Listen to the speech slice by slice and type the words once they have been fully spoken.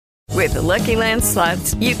With the Lucky Land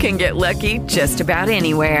Slots, you can get lucky just about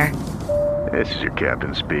anywhere. This is your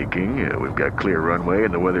captain speaking. We've got clear runway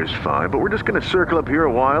and the weather's fine, but we're just going to circle up here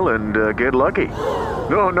a while and get lucky.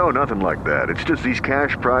 No, nothing like that. It's just these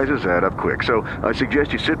cash prizes add up quick. So I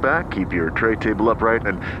suggest you sit back, keep your tray table upright,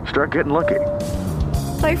 and start getting lucky.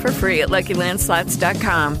 Play for free at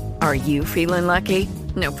LuckyLandSlots.com. Are you feeling lucky?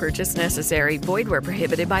 No purchase necessary. Void where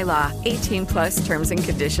prohibited by law. 18 plus terms and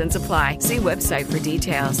conditions apply. See website for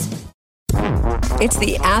details. It's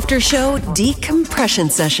the after show decompression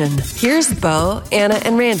session. Here's Bo, Anna,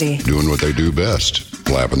 and Randy. Doing what they do best,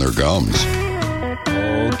 flapping their gums.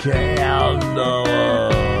 Okay,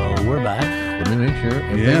 we're back. Let me make sure.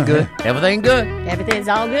 Everything good? Everything good? Everything's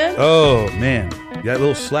all good? Oh, man. That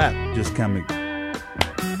little slap just kind of...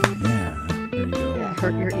 Yeah, there you go. Yeah,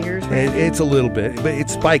 hurt your ears? It's a little bit, but it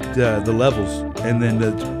spiked the levels. And then,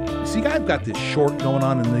 see, I've got this short going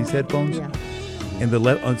on in these headphones. Yeah.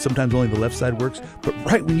 And sometimes only the left side works. But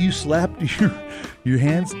right when you slapped your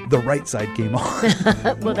hands, the right side came on.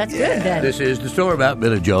 Well, that's good then. This is the story about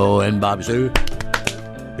Billy Joe and Bobby Sue.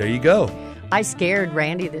 There you go. I scared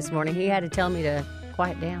Randy this morning. He had to tell me to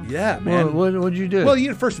quiet down. Yeah, man. What'd you do? Well,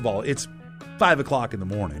 first of all, it's 5 o'clock in the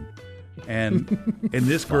morning, and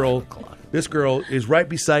this girl is right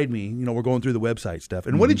beside me. You know, we're going through the website stuff.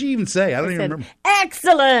 And what did you even say? I don't even remember.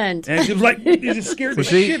 Excellent. And she was like, it just scared the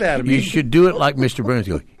shit out of me. You should do it like Mr. Burns.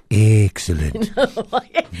 Go, excellent.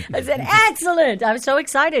 I said, excellent. I was so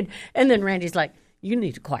excited. And then Randy's like, you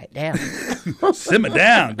need to quiet down. Simmer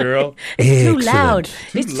down, girl. It's too loud.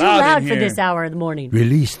 Too It's too loud loud in for here. this hour of the morning.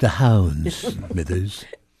 Release the hounds, Smithers.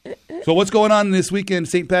 So what's going on this weekend,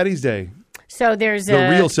 St. Patty's Day? So there's The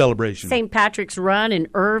real celebration. St. Patrick's Run in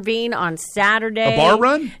Irving on Saturday. A bar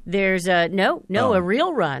run? There's a a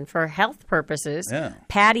real run for health purposes. Yeah.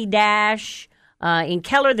 Patty Dash. In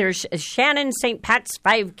Keller, there's Shannon St. Pat's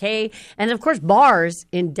 5K. And, of course, bars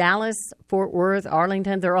in Dallas, Fort Worth,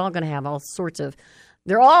 Arlington. They're all going to have all sorts of –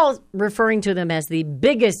 they're all referring to them as the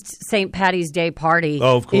biggest St. Patty's Day party in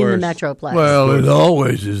the Metroplex. Well, it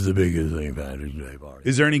always is the biggest St. Patty's Day party.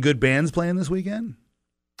 Is there any good bands playing this weekend?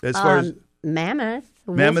 As far as Mammoth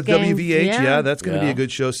WVH, yeah, that's going to be a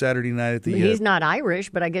good show Saturday night at the. He's not Irish,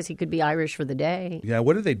 but I guess he could be Irish for the day. Yeah,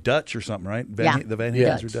 what are they, Dutch or something, right? The Van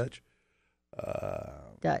Hams are Dutch.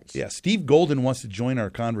 Dutch. Yeah, Steve Golden wants to join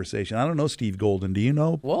our conversation. I don't know Steve Golden. Do you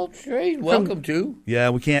know? Well, Trey, welcome to. Yeah,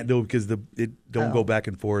 we can't do it because it don't go back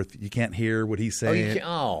and forth. You can't hear what he's saying.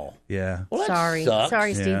 Yeah. Well,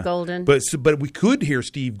 Sorry, Steve Golden. But we could hear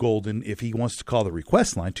Steve Golden if he wants to call the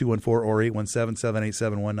request line 214 or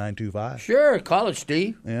 817-787-1925. Sure, call it,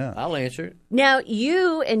 Steve. Yeah, I'll answer it. Now,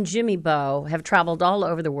 you and Jimmy Bo have traveled all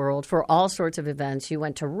over the world for all sorts of events. You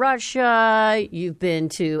went to Russia. You've been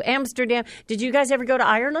to Amsterdam. Did you guys ever go to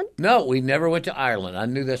Ireland? No, we never went to Ireland. I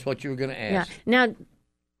knew that's what you were going to ask. Yeah. Now,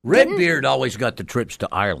 Redbeard always got the trips to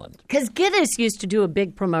Ireland. Because Guinness used to do a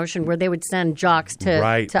big promotion where they would send jocks to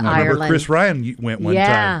I Ireland. remember Chris Ryan went one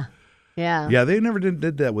time. Yeah. They never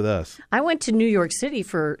did that with us. I went to New York City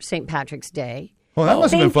for St. Patrick's Day. Well, that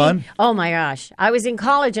must have been fun. Oh, my gosh. I was in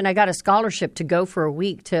college, and I got a scholarship to go for a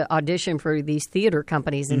week to audition for these theater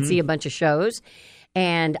companies and see a bunch of shows.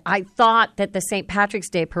 And I thought that the St. Patrick's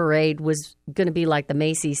Day parade was going to be like the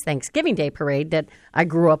Macy's Thanksgiving Day parade that I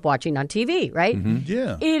grew up watching on TV, right?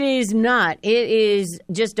 Yeah. It is not. It is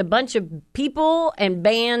just a bunch of people and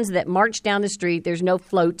bands that march down the street. There's no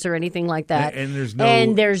floats or anything like that.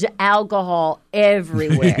 And there's alcohol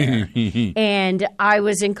everywhere. And I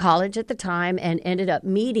was in college at the time and ended up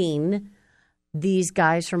meeting these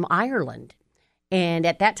guys from Ireland. And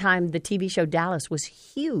at that time, the TV show Dallas was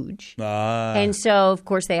huge. And so, of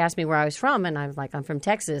course, they asked me where I was from. And I was like, I'm from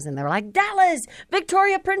Texas. And they were like, Dallas,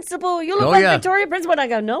 Victoria Principal. You look like Victoria Principal. And I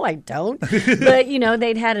go, no, I don't. But,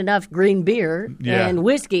 they'd had enough green beer and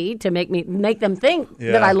whiskey to make them think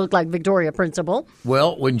that I look like Victoria Principal.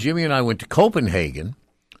 Well, when Jimmy and I went to Copenhagen,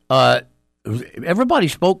 everybody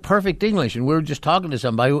spoke perfect English, and we were just talking to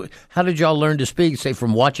somebody. How did y'all learn to speak? Say,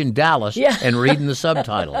 from watching Dallas and reading the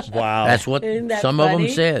subtitles. Wow. That's what some of them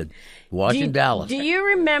said. Watching Dallas. Do you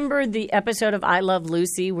remember the episode of I Love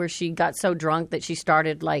Lucy where she got so drunk that she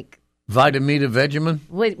started Vitamita Vegemin?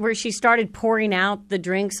 Where she started pouring out the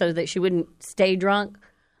drink so that she wouldn't stay drunk?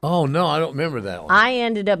 Oh, no, I don't remember that one. I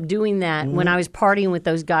ended up doing that when I was partying with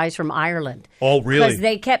those guys from Ireland. Oh, really? Because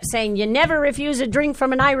they kept saying, you never refuse a drink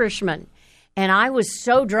from an Irishman. And I was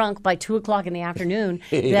so drunk by 2 o'clock in the afternoon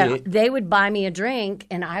that they would buy me a drink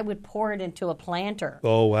and I would pour it into a planter.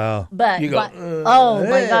 Oh, wow. But my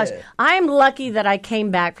gosh. I'm lucky that I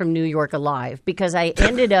came back from New York alive because I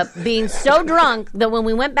ended up being so drunk that when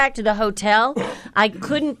we went back to the hotel, I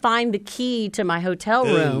couldn't find the key to my hotel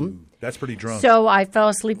room. That's pretty drunk. So I fell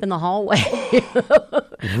asleep in the hallway.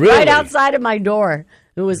 Really? Right outside of my door.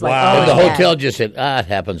 It was like, Wow. oh, And the yeah. hotel just said, it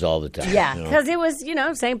happens all the time. Yeah, you know? because it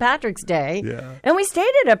was, St. Patrick's Day. Yeah. And we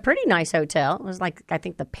stayed at a pretty nice hotel. It was like, I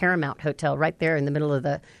think, the Paramount Hotel right there in the middle of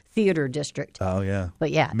the theater district. Oh, yeah.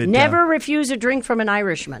 But yeah, Midtown. never refuse a drink from an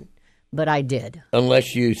Irishman. But I did.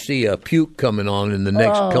 Unless you see a puke coming on in the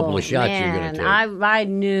next couple of shots you're going to take. I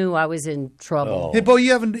knew I was in trouble. Hey, Bo,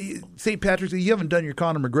 St. Patrick's Day, you haven't done your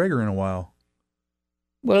Conor McGregor in a while.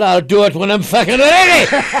 Well, I'll do it when I'm fucking ready.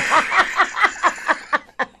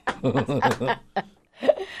 I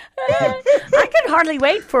could hardly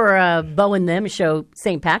wait for Bo and Them show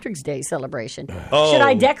St. Patrick's Day celebration. Oh. Should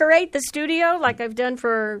I decorate the studio like I've done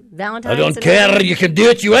for Valentine's? I don't and care. everything? You can do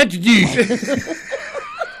what you want to do.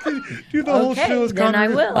 Do the whole Okay, show as then Conor. I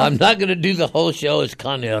will. I'm not going to do the whole show as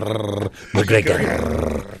Conor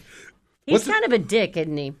McGregor. He's kind of a dick,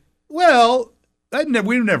 isn't he? Well,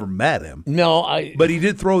 we've never met him. No, But he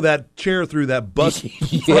did throw that chair through that bus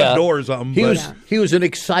Yeah. front door or something. He was an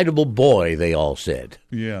excitable boy, they all said.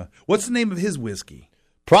 Yeah. What's the name of his whiskey?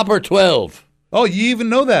 Proper 12. Oh, you even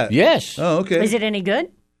know that? Yes. Oh, okay. Is it any good?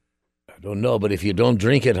 I don't know, but if you don't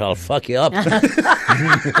drink it, I'll fuck you up.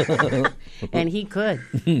 And he could.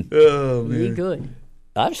 Oh, man. He could.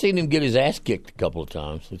 I've seen him get his ass kicked a couple of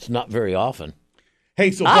times. It's not very often.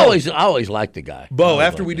 Hey, so I always liked the guy. Bo,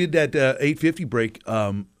 after we did that 8:50 break,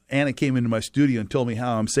 Anna came into my studio and told me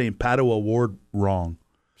how I'm saying Pato Award wrong.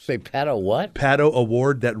 Say Pato what? Pato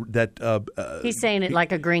Award, that He's saying it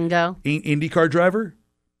like a gringo. IndyCar driver,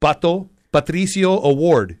 Patricio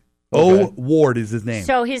Award. Okay. O Ward is his name.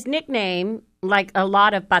 So his nickname, like a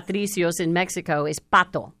lot of patricios in Mexico, is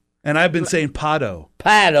Pato. And I've been saying Pato,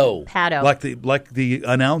 Pato. like the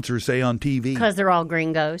announcers say on TV. Because they're all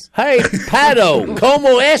gringos. Hey, Pato,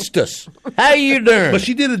 ¿cómo estás? How you doing? But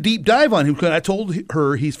she did a deep dive on him because I told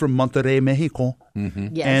her he's from Monterrey, Mexico.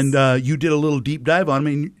 Yes. And you did a little deep dive on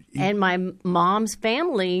him. And my mom's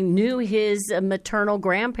family knew his maternal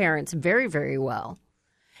grandparents very, very well.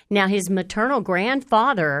 Now, his maternal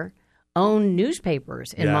grandfather owned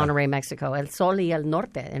newspapers in Monterrey, Mexico, El Sol y El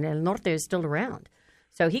Norte, and El Norte is still around.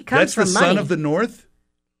 So he comes from That's the money. son of the North?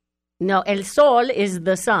 No, El Sol is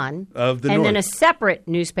the son. Of the and North. then a separate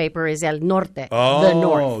newspaper is El Norte, Oh, the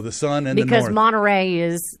North. the sun and the Because North. Monterrey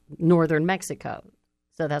is northern Mexico.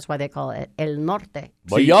 So that's why they call it El Norte.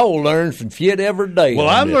 But y'all learn some shit every day. Well,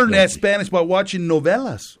 on I'm this learning that country. Spanish by watching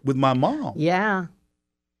novelas with my mom. Yeah.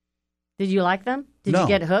 Did you like them? Did No. you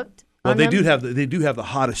get hooked? Well, on they them? do have the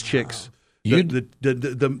hottest chicks. You-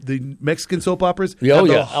 The Mexican soap operas Oh, have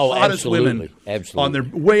the yeah. Oh, hottest women absolutely. on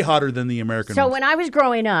there, way hotter than the American So ones. when I was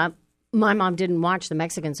growing up, my mom didn't watch the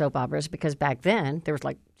Mexican soap operas because back then there was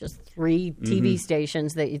like just 3 TV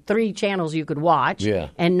stations, 3 channels you could watch, Yeah.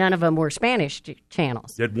 and none of them were Spanish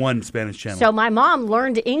channels. They had one Spanish channel. So my mom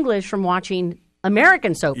learned English from watching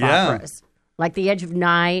American soap Yeah. operas, like The Edge of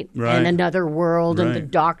Night Right. and Another World and The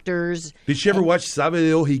Right. Doctors. Did she ever watch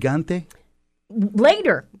Sábado Gigante?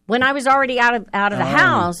 Later, when I was already out of the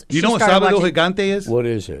house, You she know what started Sábado watching. Gigante is? What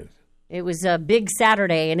is it? It was a big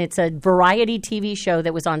Saturday, and it's a variety TV show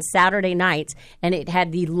that was on Saturday nights, and it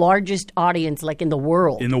had the largest audience, like in the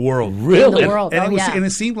world. In the world. Really? In the world, And, oh, it was, yeah. and it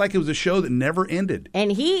seemed like it was a show that never ended.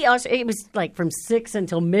 And he also, it was like from 6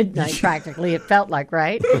 until midnight practically, it felt like,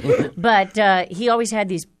 right? But he always had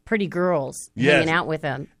these pretty girls Yes. hanging out with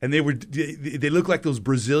him. And they looked like those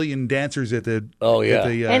Brazilian dancers at the Oh, yeah. at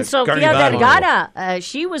the, And Sofia Carnival. Vergara,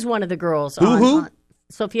 she was one of the girls. Who?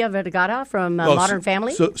 Sofia Vergara from Oh, Modern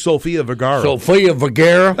Family. Sofia Vergara. Sofia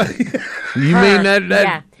Vergara? You mean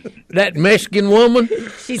that Mexican woman?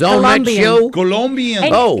 She's on that Colombian. show? Colombian.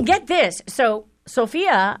 And Oh. get this. So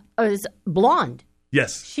Sofia is blonde.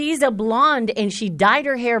 Yes. She's a blonde, and she dyed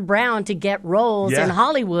her hair brown to get roles Yeah. in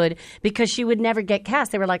Hollywood because she would never get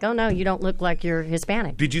cast. They were like, oh, no, you don't look like you're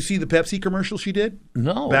Hispanic. Did you see the Pepsi commercial she did?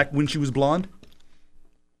 No. Back when she was blonde?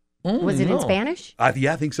 Was it in no. Spanish? I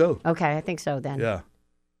think so. Okay, I think so then. Yeah.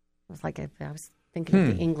 I was like, I was thinking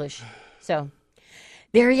of the English. So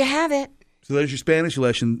there you have it. So there's your Spanish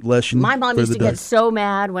lesson. My mom for used the to get day. so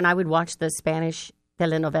mad when I would watch the Spanish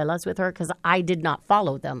telenovelas with her because I did not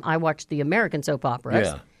follow them. I watched the American soap operas.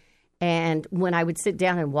 Yeah. And when I would sit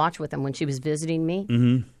down and watch with them when she was visiting me,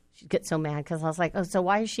 she'd get so mad because I was like, oh, so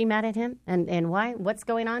why is she mad at him? And why? What's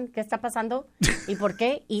going on? ¿Qué está pasando? ¿Y por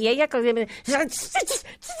qué? Y ella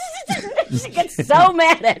she gets so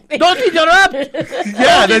mad at me. Don't interrupt!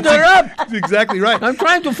 Yeah, that's exactly right. I'm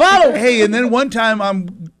trying to follow. Hey, and then one time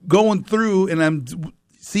I'm going through and I'm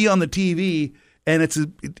see on the TV, and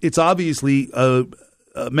it's obviously a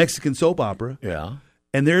Mexican soap opera, Yeah.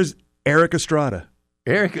 and there's Eric Estrada.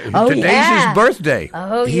 Eric, Oh, today's yeah. his birthday.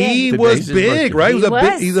 Oh, yeah. He Today's was his big, birthday. right? He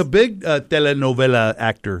was. He's a big telenovela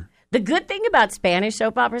actor. The good thing about Spanish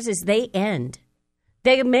soap operas is they end.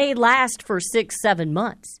 They may last for 6-7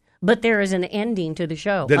 months, but there is an ending to the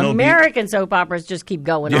show. Then it'll be- American soap operas just keep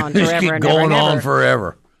going on Just forever keep and going ever and on ever.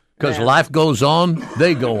 forever. Because life goes on,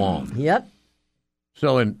 they go on. Yep.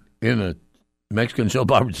 So in a Mexican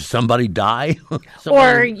soap opera, does somebody die?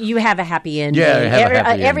 Or you have a happy ending. Yeah, have a happy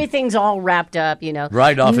ending. Everything's all wrapped up, you know.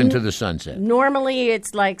 Right off into the sunset. Normally,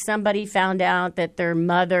 it's like somebody found out that their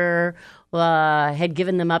mother had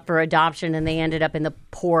given them up for adoption and they ended up in the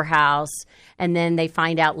poorhouse. And then they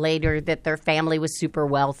find out later that their family was super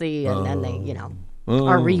wealthy and then they, you know,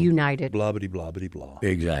 are reunited. Blobbity, blobbity, blah.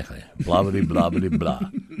 Exactly. Blobbity, blobbity, blah.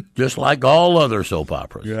 Just like all other soap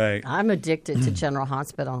operas. Right. I'm addicted to General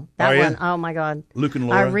Hospital. That Are ya? one, oh my God. Luke and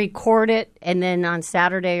I Laura? record it and then on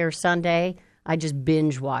Saturday or Sunday, I just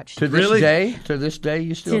binge watch. To this Really? day? To this day,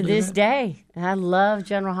 you still To do this that? day. I love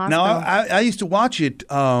General Hospital. Now, I used to watch it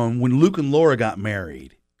when Luke and Laura got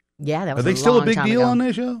married. Yeah, that Are was they a still a long big time deal ago. on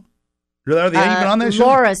that show? Are they even on that show?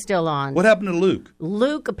 Laura's still on. What happened to Luke?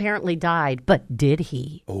 Luke apparently died, but did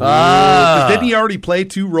he? Oh, didn't he already play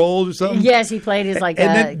 2 roles or something? Yes, he played his like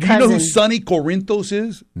And then, do you cousin. know who Sonny Corinthos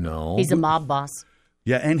is? No. He's a mob boss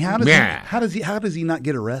Yeah, and how does Yeah. how does he not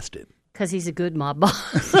get arrested? because he's a good mob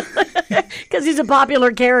boss. Because he's a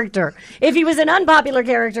popular character. If he was an unpopular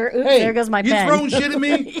character, oops, there goes my you pen. throwing shit at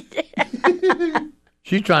me?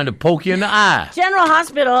 She's trying to poke you in the eye. General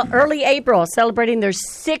Hospital, early April, celebrating their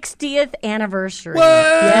 60th anniversary. What?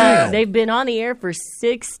 Yeah, they've been on the air for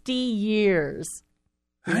 60 years.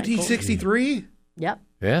 1963? Yep.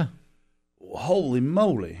 Yeah. Holy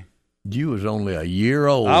moly! You was only a year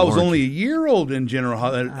old. I was weren't only you? a year old when General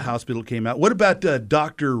Hospital came out. What about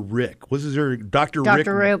Dr. Rick? What's his name? Dr.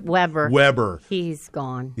 Rick Weber. Weber. He's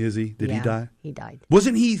gone. Is he? Did he Yeah, die? He died.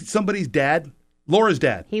 Wasn't he somebody's dad? Laura's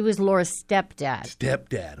dad. He was Laura's stepdad.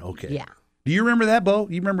 Stepdad. Okay. Yeah. Do you remember that, Bo?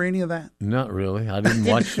 Do you remember any of that? Not really. I didn't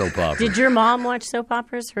watch soap operas. Did your mom watch soap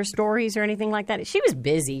operas, her stories, or anything like that? She was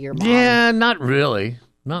busy, your mom. Yeah, not really.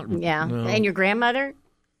 Not. Yeah. No. And your grandmother?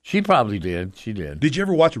 She probably did. She did. Did you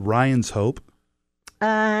ever watch Ryan's Hope?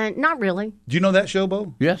 Not really. Do you know that show,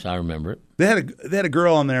 Bo? Yes, I remember it. They had a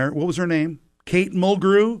girl on there. What was her name? Kate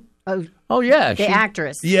Mulgrew? Oh yeah, The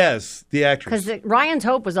actress. Yes, the actress. Because Ryan's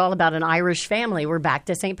Hope was all about an Irish family. We're back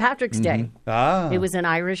to St. Patrick's Day. Ah. It was an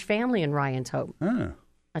Irish family in Ryan's Hope. Ah.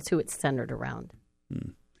 That's who it's centered around.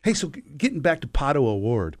 Hey, so getting back to Pato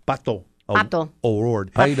Award. Pato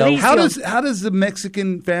Award. Patricio. How does the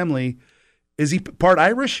Mexican family, is he part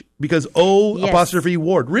Irish? Because O Yes. apostrophe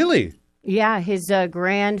Ward. Really? Yeah, his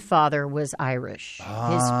grandfather was Irish.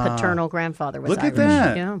 His paternal grandfather was Look Irish. at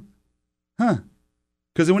that. Yeah. Huh.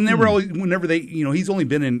 Because whenever they, he's only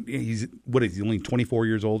been he's only 24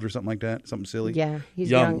 years old or something like that? Something silly? Yeah,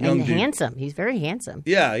 he's young and dude. handsome. He's very handsome.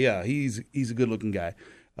 Yeah, he's a good looking guy.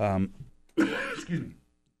 Excuse me.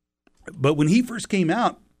 But when he first came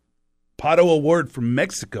out, Pato Award from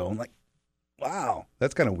Mexico, I'm like, wow,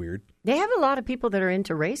 that's kind of weird. They have a lot of people that are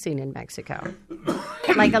into racing in Mexico.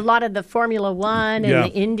 Like a lot of the Formula One and Yeah.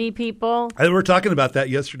 the Indy people. We were talking about that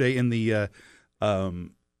yesterday in the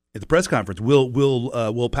at the press conference.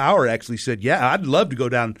 Will Power actually said, "Yeah, I'd love to go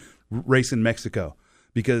down race in Mexico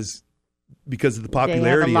because of the popularity They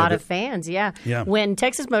have a lot of of it." fans, yeah. Yeah. When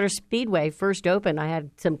Texas Motor Speedway first opened, I had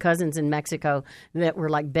some cousins in Mexico that were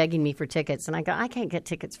like begging me for tickets, and I go, I can't get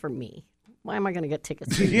tickets for me. Why am I going to get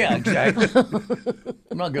tickets for you? Yeah, exactly.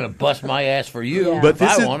 I'm not going to bust my ass for you. Yeah. But If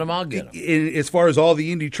I want them, I'll get them. As far as all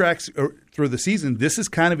the Indy tracks through the season, this is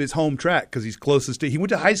kind of his home track because he's closest to. He went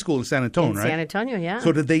to high school in San Antonio, In right? San Antonio, yeah.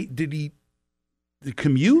 So did he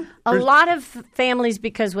commute? A Or- lot of families,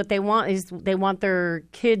 because what they want is they want their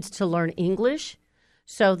kids to learn English,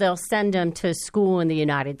 so they'll send them to school in the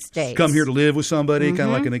United States. come here to live with somebody, kind Mm-hmm.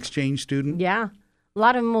 of like an exchange student. Yeah. A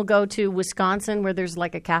lot of them will go to Wisconsin, where there's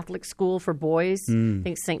like a Catholic school for boys. I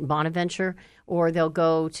think St. Bonaventure. Or they'll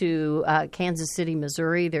go to Kansas City,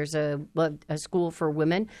 Missouri. There's a school for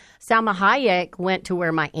women. Salma Hayek went to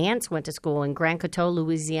where my aunts went to school in Grand Coteau,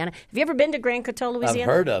 Louisiana. Have you ever been to Grand Coteau, I've Louisiana?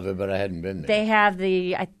 heard of it, but I hadn't been there. They have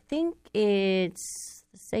I think it's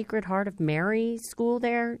the Sacred Heart of Mary school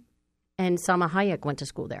there. And Salma Hayek went to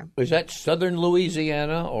school there. Is that southern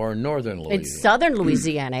Louisiana or northern Louisiana? It's southern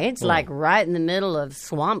Louisiana. It's like right in the middle of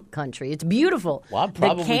swamp country. It's beautiful. Well,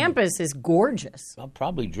 the campus is gorgeous. I've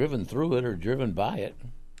probably driven through it or driven by it.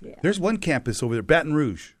 There's one campus over there, Baton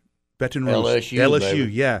Rouge. LSU,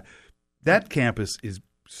 baby. Yeah. That campus is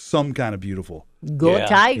some kind of beautiful. Go Yeah.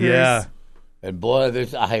 Tigers. Yeah. And boy,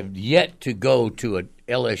 I have yet to go to a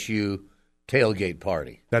LSU tailgate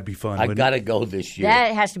party. That'd be fun. I wouldn't got to it? go this year.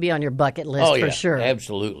 That has to be on your bucket list oh, yeah, for sure.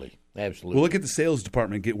 Absolutely. Absolutely. We'll look at the sales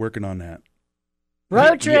department, get working on that.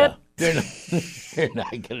 Road trip. Yeah. They're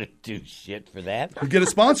not going to do shit for that. We'll get a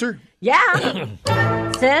sponsor. Yeah.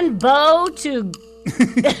 Send Bo to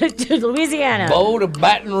to Louisiana. Bo to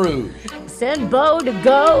Baton Rouge. Send Bo to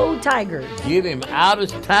go Tigers. Get him out of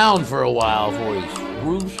town for a while before he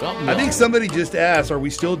screws something I up. think somebody just asked, are we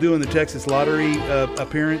still doing the Texas Lottery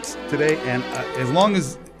appearance today? And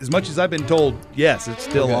as much as I've been told, yes, it's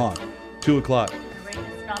still on. 2 o'clock.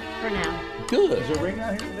 Stop for now. Good. Is there a ring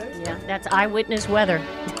out here today? Yeah, that's eyewitness weather.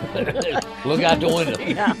 Look out the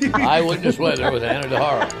window. Eyewitness weather with Anna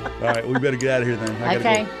DeHara. All right, we better get out of here then. I gotta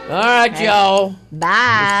Okay. go. All right, y'all.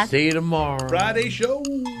 Bye. See you tomorrow. Friday show.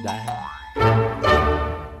 Bye.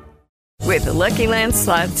 With the Lucky Land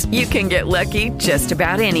Slots, you can get lucky just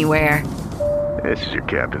about anywhere. This is your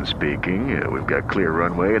captain speaking. We've got clear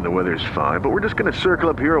runway and the weather's fine, but we're just going to circle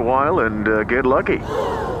up here a while and get lucky.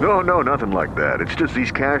 No, nothing like that. It's just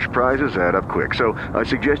these cash prizes add up quick. So I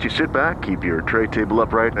suggest you sit back, keep your tray table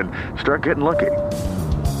upright, and start getting lucky.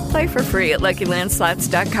 Play for free at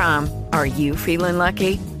LuckyLandSlots.com. Are you feeling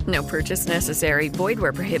lucky? No purchase necessary. Void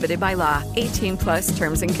where prohibited by law. 18+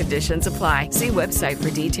 terms and conditions apply. See website for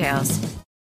details.